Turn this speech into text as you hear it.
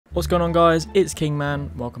What's going on, guys? It's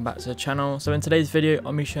Kingman. Welcome back to the channel. So in today's video I'm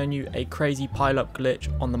going to be showing you a crazy pile-up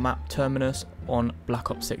glitch on the map Terminus on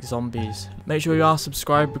Black Ops 6 Zombies. Make sure you are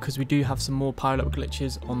subscribed because we do have some more pile-up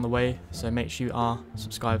glitches on the way, so make sure you are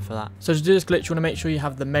subscribed for that. So to do this glitch you want to make sure you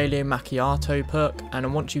have the melee macchiato perk, and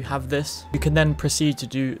then once you have this you can then proceed to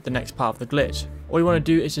do the next part of the glitch. All you want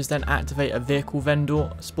to do is just then activate a vehicle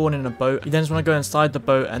vendor, spawn in a boat. You then just want to go inside the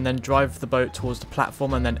boat and then drive the boat towards the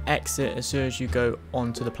platform and then exit as soon as you go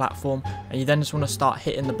onto the platform. And you then just want to start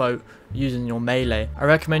hitting the boat using your melee. I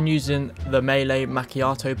recommend using the melee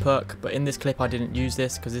macchiato perk, but in this clip I didn't use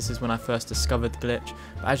this because this is when I first discovered the glitch.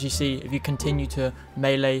 But as you see, if you continue to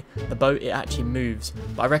melee the boat, it actually moves.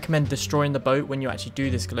 But I recommend destroying the boat when you actually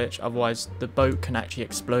do this glitch, otherwise the boat can actually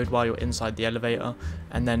explode while you're inside the elevator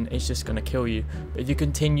and then it's just going to kill you. But if you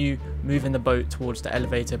continue moving the boat towards the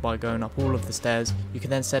elevator by going up all of the stairs, you can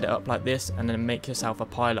then set it up like this and then make yourself a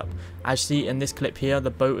pile-up. As you see in this clip here, the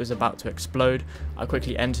boat is about to explode. I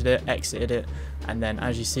quickly entered it, exited it, and then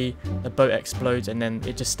as you see the boat explodes and then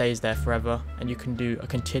it just stays there forever, and you can do a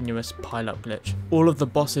continuous pile-up glitch. All of the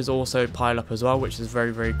bosses also pile up as well, which is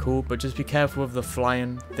very cool, but just be careful with the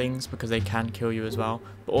flying things because they can kill you as well.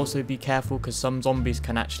 But also be careful because some zombies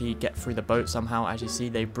can actually get through the boat somehow. As you see,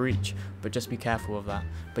 they breach, but just be careful of that.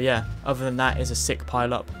 But yeah, other than that, it's a sick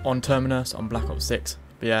pile-up on Terminus on Black Ops 6.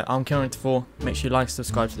 But yeah, I'm Kingman 94. Make sure you like and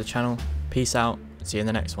subscribe to the channel. Peace out. See you in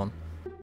the next one.